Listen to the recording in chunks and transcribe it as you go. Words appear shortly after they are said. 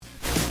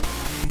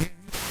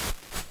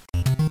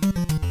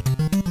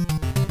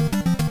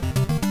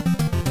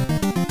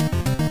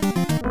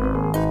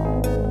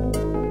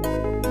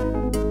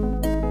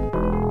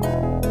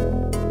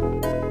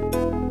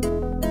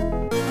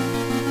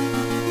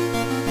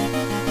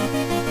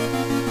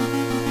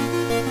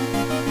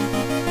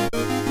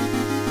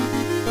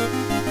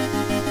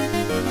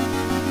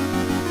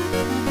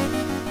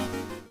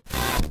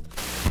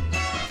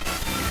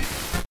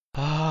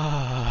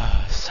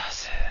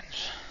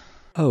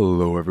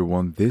Hello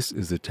everyone, this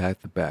is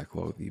Attack the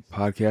Backlog, the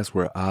podcast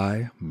where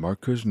I,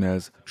 Mark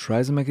Kuznez,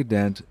 tries to make a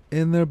dent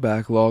in their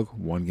backlog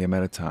one game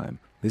at a time.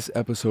 This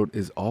episode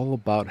is all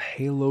about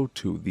Halo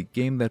 2, the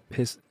game that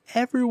pissed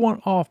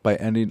everyone off by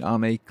ending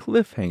on a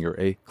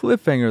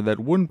cliffhanger that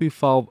wouldn't be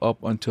followed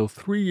up until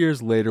 3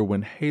 years later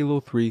when Halo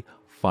 3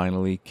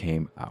 finally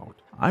came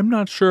out. I'm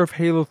not sure if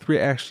Halo 3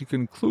 actually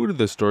concluded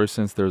the story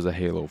since there's a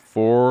Halo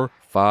 4,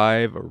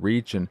 5, a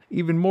Reach, and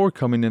even more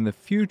coming in the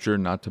future,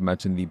 not to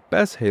mention the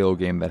best Halo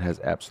game that has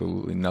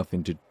absolutely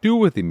nothing to do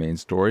with the main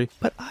story,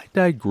 but I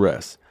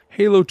digress.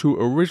 Halo 2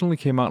 originally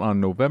came out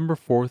on November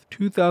 4th,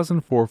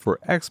 2004 for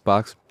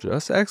Xbox,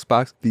 just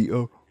Xbox,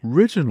 the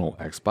original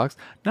Xbox,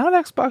 not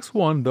Xbox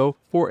One, though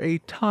for a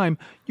time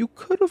you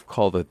could have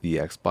called it the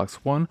Xbox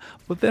One,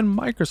 but then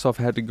Microsoft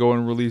had to go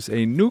and release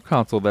a new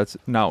console that's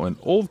now an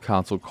old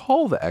console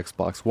called the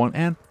Xbox One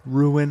and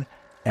ruin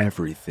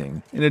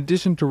everything. In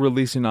addition to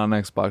releasing on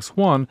Xbox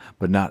One,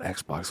 but not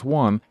Xbox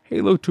One,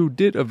 Halo 2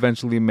 did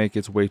eventually make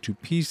its way to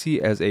PC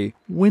as a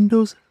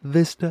Windows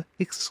Vista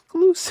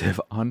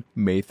exclusive on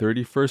May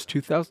 31st,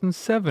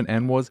 2007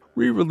 and was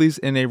re-released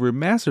in a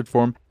remastered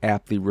form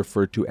aptly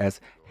referred to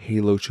as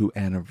Halo 2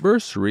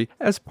 Anniversary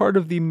as part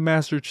of the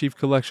Master Chief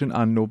Collection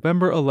on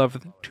November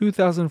 11th,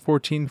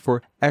 2014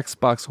 for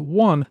Xbox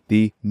One,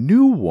 the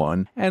new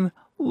one, and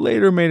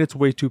later made its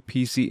way to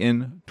PC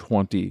in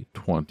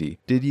 2020.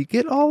 Did you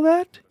get all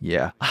that?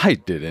 Yeah, I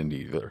didn't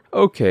either.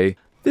 Okay,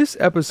 this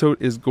episode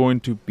is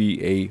going to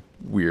be a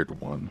weird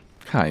one.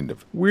 Kind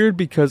of. Weird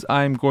because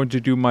I'm going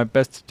to do my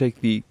best to take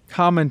the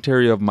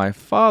commentary of my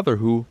father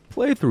who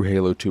played through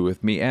Halo 2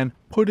 with me and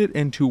put it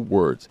into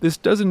words. This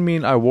doesn't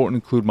mean I won't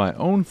include my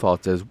own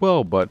thoughts as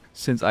well, but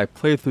since I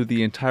played through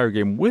the entire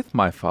game with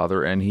my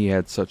father and he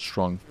had such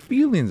strong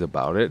feelings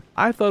about it,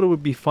 I thought it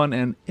would be fun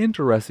and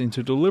interesting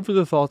to deliver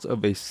the thoughts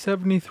of a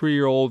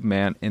 73-year-old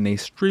man in a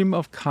stream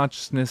of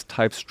consciousness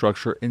type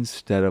structure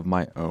instead of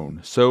my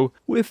own. So,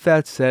 with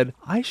that said,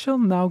 I shall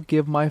now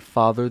give my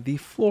father the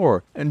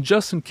floor, and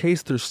just in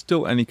case there's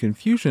still any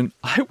confusion,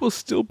 I will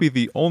still be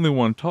the only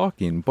one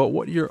talking, but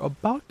what you're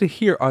about to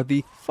hear are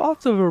the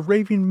thoughts of a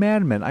raving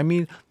madman. I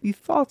mean, the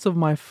thoughts of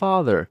my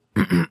father.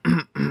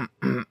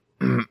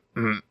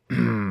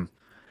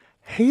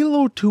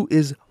 Halo 2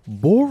 is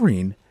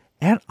boring,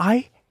 and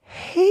I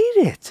hate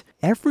it.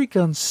 Every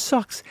gun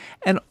sucks,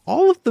 and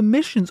all of the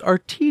missions are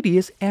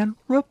tedious and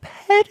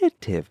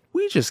repetitive.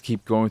 We just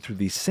keep going through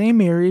these same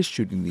areas,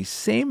 shooting these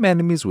same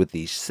enemies with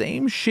these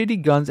same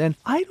shitty guns, and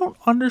I don't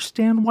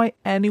understand why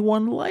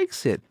anyone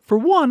likes it. For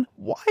one,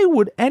 why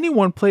would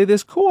anyone play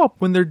this co-op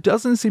when there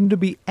doesn't seem to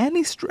be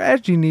any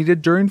strategy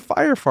needed during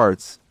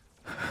firefights?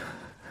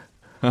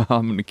 I'm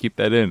going to keep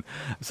that in.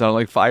 It sounded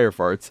like fire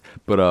farts,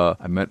 but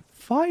I meant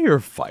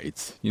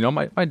firefights. You know,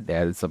 my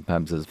dad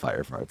sometimes says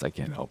firefights. I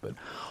can't help it.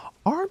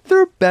 Aren't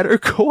there better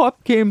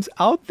co-op games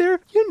out there?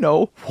 You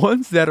know,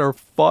 ones that are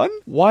fun?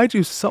 Why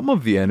do some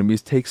of the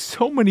enemies take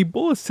so many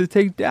bullets to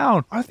take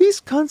down? Are these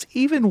guns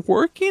even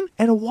working?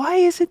 And why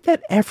is it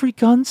that every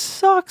gun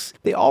sucks?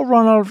 They all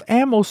run out of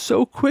ammo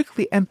so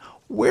quickly, and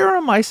where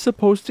am I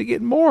supposed to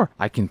get more?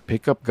 I can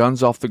pick up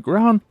guns off the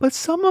ground, but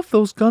some of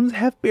those guns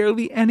have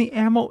barely any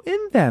ammo in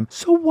them.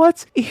 So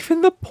what's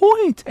even the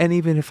point? And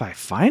even if I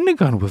find a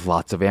gun with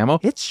lots of ammo,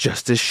 it's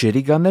just a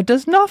shitty gun that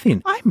does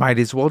nothing. I might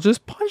as well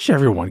just punch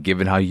everyone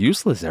given how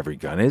useless every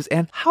gun is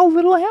and how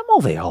little ammo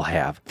they all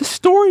have. The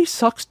story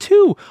sucks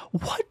too.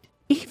 What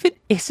even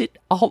is it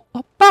all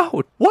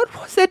about? What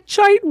was that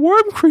giant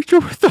worm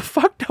creature with the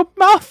fucked up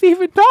mouth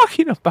even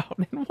talking about?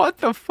 And what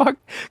the fuck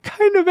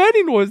kind of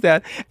ending was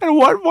that? And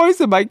what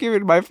voice am I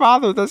giving my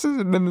father? This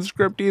isn't in the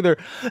script either.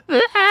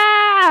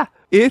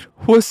 It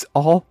was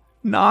all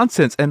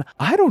nonsense, and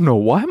I don't know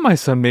why my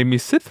son made me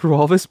sit through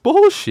all this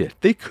bullshit.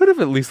 They could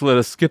have at least let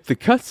us skip the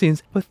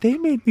cutscenes, but they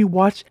made me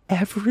watch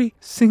every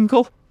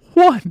single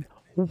one.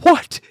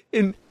 What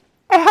an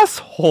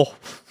asshole.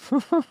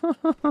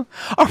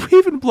 Are we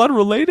even blood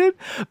related?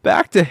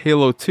 Back to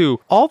Halo 2.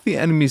 All the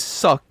enemies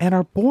suck and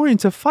are boring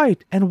to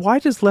fight. And why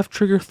does left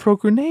trigger throw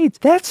grenades?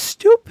 That's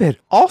stupid.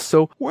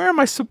 Also, where am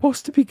I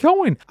supposed to be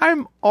going?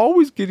 I'm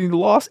always getting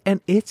lost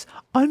and it's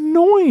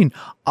annoying.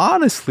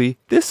 Honestly,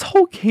 this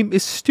whole game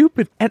is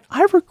stupid and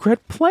I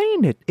regret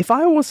playing it. If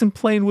I wasn't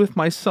playing with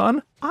my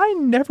son, I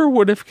never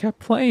would have kept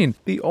playing.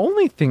 The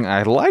only thing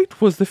I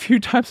liked was the few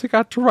times I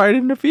got to ride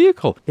in a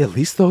vehicle. At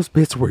least those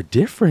bits were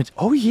different.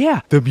 Oh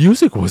yeah, the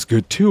music was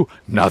good too.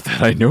 Not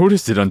that I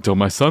noticed it until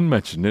my son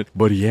mentioned it,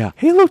 but yeah,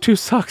 Halo 2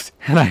 sucks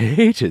and I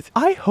hate it.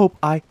 I hope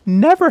I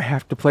never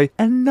have to play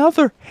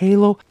another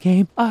Halo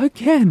game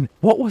again.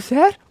 What was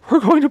that?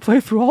 We're going to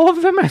play through all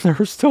of them and there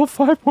are still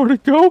 5 more to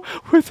go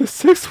with the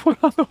 6th one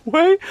on the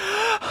way?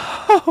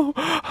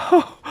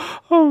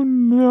 Oh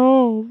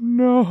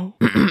no.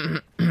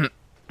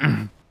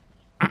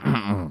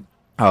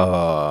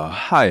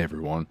 Hi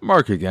everyone,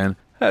 Mark again.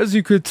 As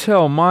you could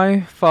tell,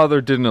 my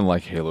father didn't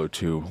like Halo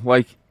 2.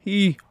 Like,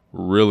 he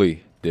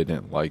really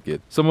didn't like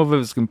it. Some of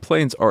his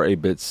complaints are a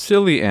bit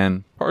silly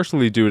and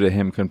partially due to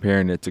him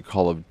comparing it to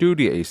Call of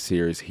Duty, a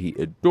series he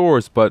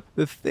adores, but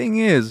the thing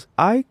is,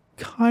 I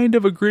kind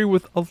of agree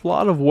with a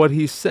lot of what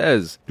he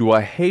says. Do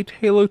I hate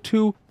Halo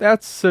 2?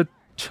 That's a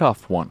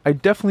tough one. I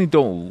definitely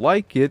don't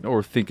like it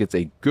or think it's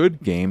a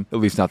good game, at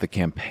least not the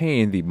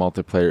campaign. The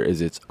multiplayer is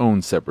its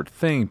own separate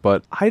thing,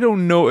 but I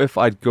don't know if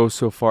I'd go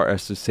so far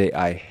as to say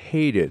I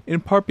hate it, in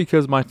part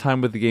because my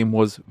time with the game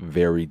was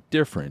very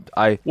different.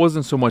 I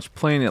wasn't so much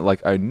playing it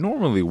like I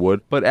normally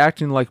would, but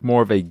acting like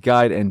more of a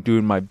guide and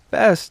doing my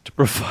best to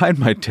provide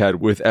my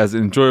dad with as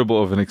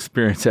enjoyable of an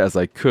experience as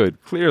I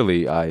could.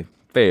 Clearly, I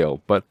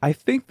failed, but I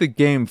think the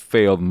game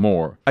failed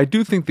more. I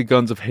do think the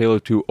guns of Halo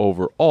 2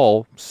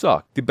 overall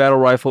suck. The battle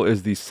rifle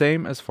is the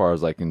same as far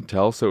as I can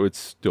tell, so it's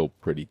still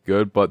pretty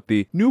good, but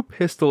the new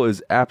pistol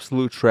is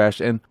absolute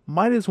trash and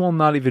might as well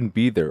not even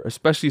be there,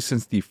 especially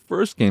since the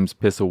first game's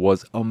pistol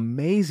was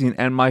amazing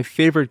and my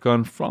favorite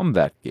gun from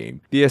that game.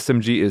 The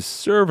SMG is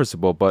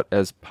serviceable, but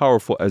as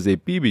powerful as a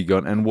BB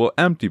gun and will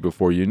empty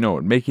before you know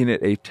it, making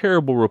it a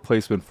terrible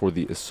replacement for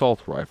the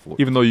assault rifle.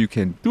 Even though you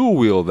can dual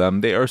wield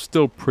them, they are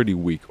still pretty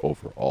weak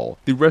overall.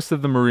 The rest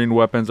of the marine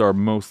weapons are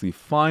mostly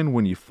fine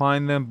when you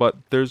find them, but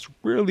there's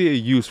rarely a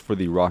use for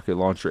the rocket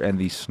launcher and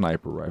the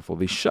sniper rifle.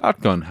 The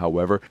shotgun,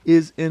 however,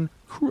 is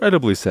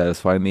incredibly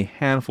satisfying the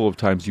handful of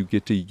times you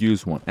get to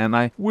use one, and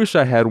I wish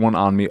I had one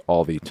on me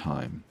all the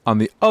time. On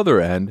the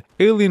other end,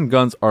 alien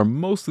guns are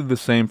mostly the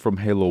same from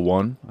Halo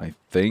 1, I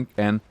think,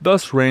 and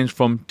thus range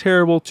from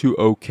terrible to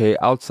okay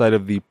outside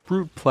of the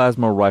brute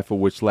plasma rifle,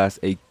 which lasts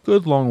a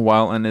good long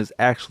while and is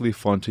actually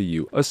fun to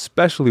use,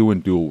 especially when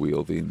dual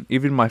wielding.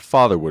 Even my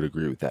father would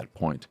agree with that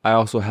point. I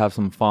also have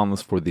some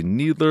fondness for the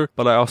Needler,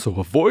 but I also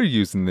avoid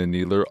using the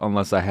Needler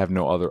unless I have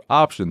no other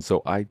option,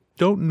 so I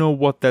don't know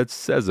what that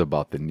says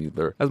about the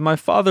Needler. As my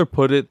father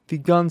put it, the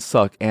guns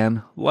suck,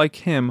 and like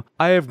him,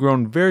 I have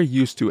grown very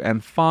used to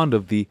and fond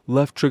of the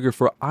left trigger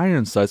for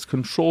iron sights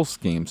control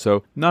scheme,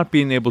 so not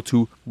being able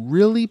to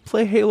really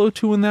play Halo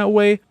 2 in that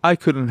way, I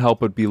couldn't help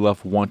but be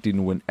left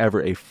wanting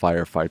whenever a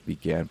firefight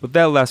began. But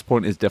that last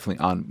point is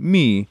definitely on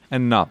me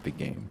and not the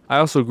game. I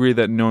also agree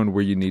that knowing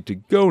where you need to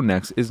go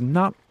next is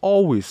not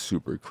always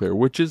super clear,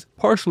 which is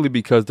partially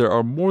because there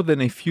are more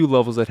than a few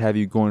levels that have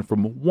you going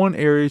from one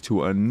area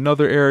to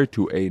another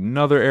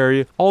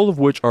area, all of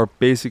which are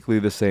basically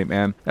the same,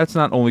 and that's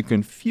not only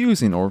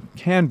confusing or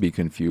can be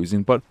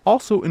confusing, but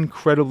also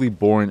incredibly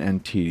boring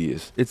and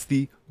tedious. It's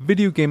the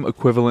video game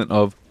equivalent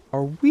of,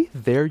 are we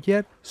there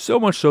yet? So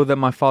much so that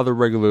my father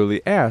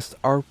regularly asked,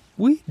 are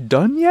we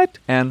done yet?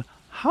 And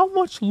how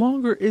much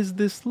longer is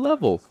this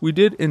level? We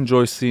did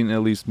enjoy seeing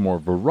at least more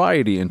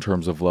variety in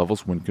terms of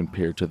levels when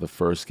compared to the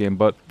first game,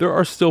 but there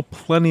are still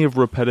plenty of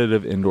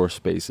repetitive indoor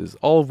spaces,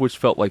 all of which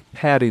felt like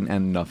padding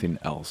and nothing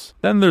else.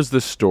 Then there's the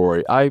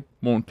story. I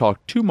won't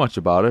talk too much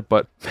about it,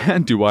 but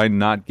man, do I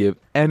not give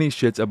any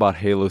shits about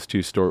Halo's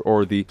 2 story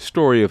or the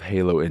story of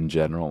Halo in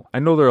general. I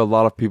know there are a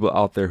lot of people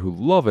out there who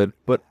love it,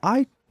 but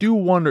I do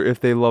wonder if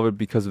they love it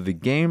because of the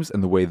games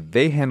and the way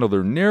they handle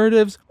their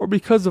narratives, or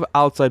because of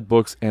outside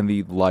books and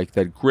the like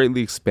that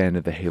greatly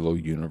expanded the Halo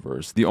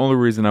universe. The only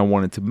reason I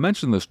wanted to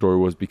mention the story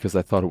was because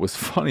I thought it was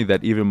funny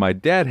that even my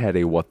dad had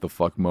a what the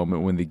fuck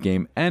moment when the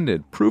game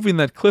ended, proving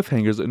that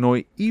cliffhangers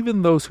annoy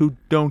even those who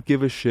don't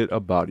give a shit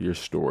about your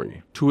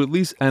story. To at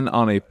least end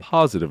on a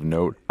positive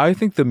note, I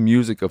think the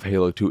music of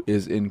Halo 2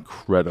 is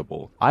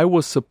incredible. I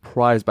was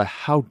surprised by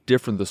how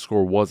different the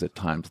score was at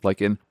times, like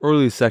an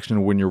early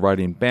section when you're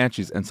riding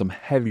Banshees and some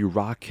heavy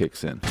rock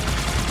kicks in.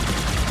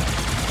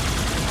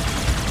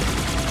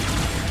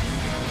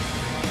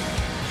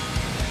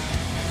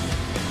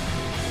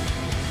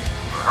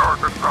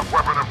 Heritage got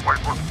weapon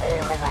emplacements all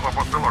over the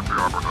facility,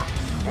 Arbiter.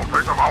 We'll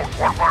take them out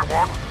one by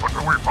one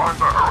until we find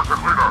the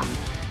Heritage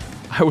leader.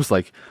 I was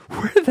like,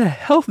 where the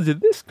hell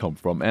did this come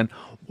from? And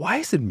why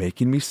is it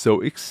making me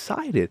so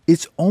excited?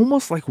 It's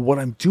almost like what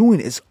I'm doing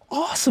is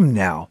awesome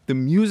now. The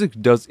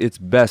music does its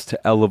best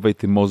to elevate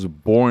the most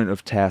boring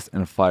of tasks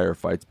and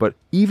firefights, but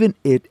even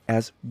it,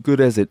 as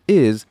good as it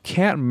is,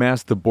 can't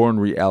mask the boring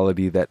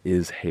reality that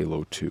is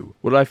Halo 2.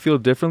 Would I feel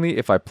differently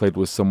if I played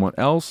with someone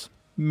else?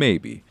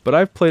 Maybe. But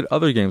I've played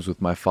other games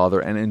with my father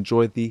and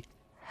enjoyed the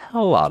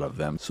hell out of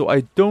them, so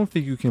I don't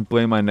think you can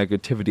blame my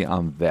negativity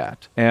on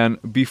that.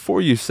 And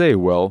before you say,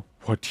 well,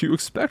 what do you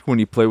expect when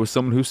you play with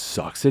someone who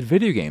sucks at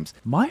video games?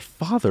 My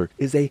father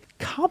is a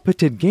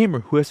competent gamer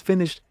who has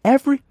finished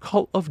every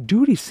Call of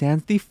Duty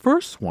sans the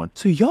first one.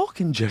 So y'all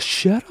can just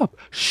shut up.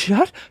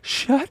 Shut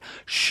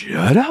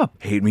up.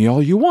 Hate me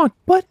all you want,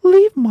 but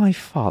leave my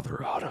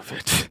father out of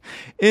it.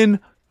 In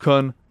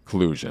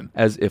conclusion,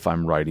 as if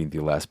I'm writing the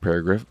last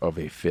paragraph of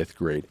a 5th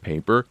grade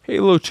paper,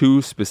 Halo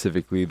 2,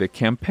 specifically the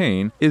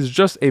campaign, is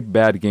just a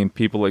bad game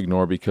people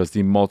ignore because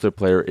the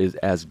multiplayer is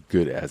as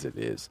good as it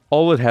is.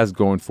 All it has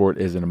going for it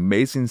is an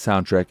amazing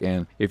soundtrack,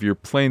 and if you're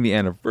playing the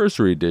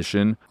Anniversary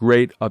Edition,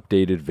 great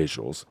updated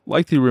visuals.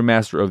 Like the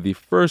remaster of the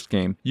first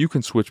game, you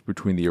can switch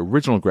between the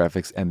original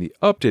graphics and the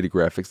updated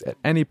graphics at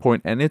any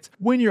point, and it's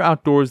when you're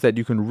outdoors that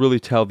you can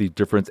really tell the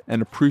difference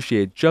and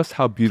appreciate just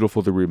how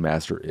beautiful the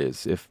remaster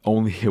is, if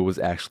only it was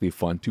actually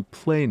fun to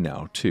play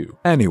now too.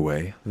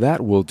 Anyway,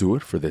 that will do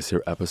it for this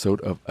here episode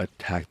of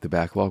Attack the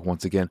Backlog.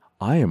 Once again,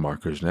 I am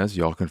Mark Kuznets.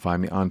 Y'all can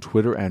find me on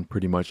Twitter and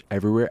pretty much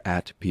everywhere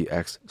at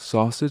PX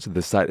Sausage.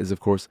 The site is,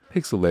 of course,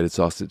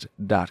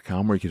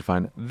 pixelatedsausage.com, where you can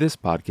find this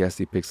podcast,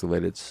 the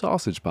Pixelated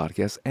Sausage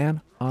Podcast,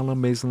 and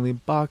Unamazingly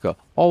Baka,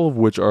 all of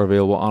which are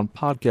available on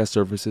podcast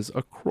services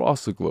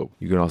across the globe.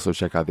 You can also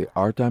check out the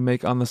art I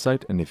make on the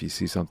site, and if you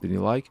see something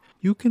you like,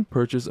 you can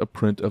purchase a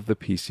print of the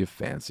piece you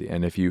fancy.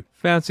 And if you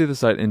fancy the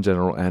site in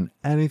general and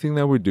anything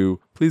that we do,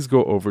 please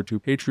go over to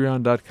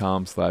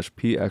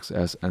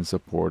patreon.com/pxs and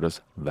support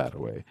us that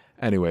way.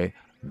 Anyway,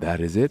 that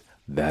is it.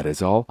 That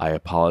is all. I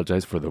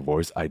apologize for the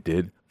voice I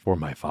did for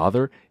my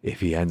father.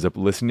 If he ends up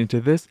listening to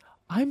this,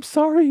 I'm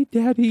sorry,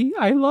 Daddy.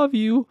 I love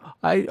you.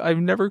 I've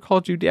never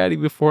called you Daddy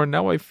before, and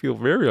now I feel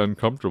very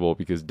uncomfortable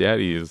because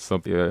Daddy is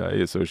something I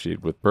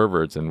associate with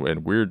perverts and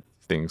weird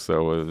things.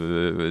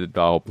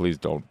 So, please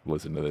don't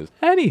listen to this.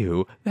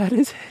 Anywho, that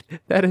is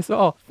it. That is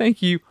all.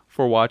 Thank you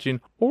for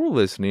watching or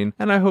listening,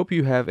 and I hope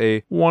you have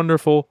a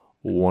wonderful,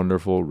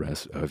 wonderful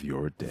rest of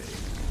your day.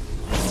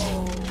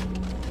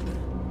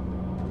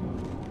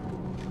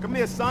 Come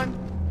here, son.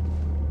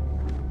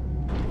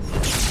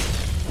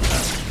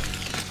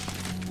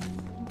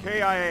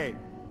 KIA.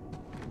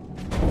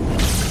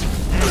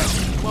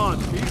 Come on,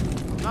 Chief.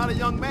 I'm not a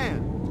young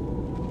man.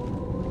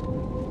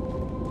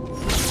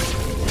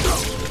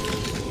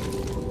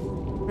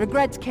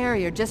 Regret's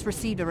carrier just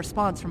received a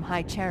response from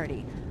High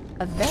Charity.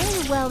 A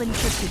very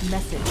well-encrypted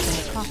message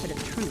from the Prophet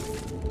of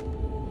Truth.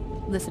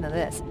 Listen to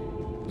this.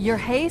 Your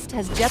haste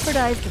has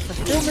jeopardized the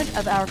fulfillment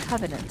of our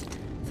covenant,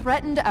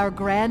 threatened our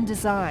grand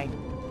design.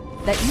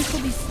 That you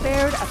shall be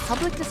spared a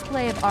public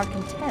display of our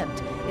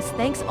contempt is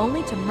thanks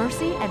only to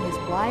Mercy and his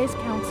wise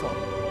counsel.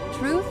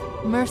 Truth,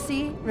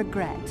 Mercy,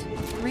 Regret.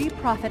 3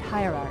 prophet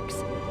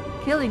hierarchs.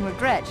 Killing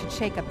Regret should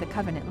shake up the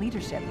Covenant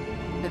leadership.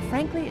 But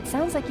frankly, it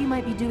sounds like you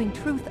might be doing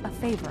Truth a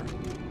favor.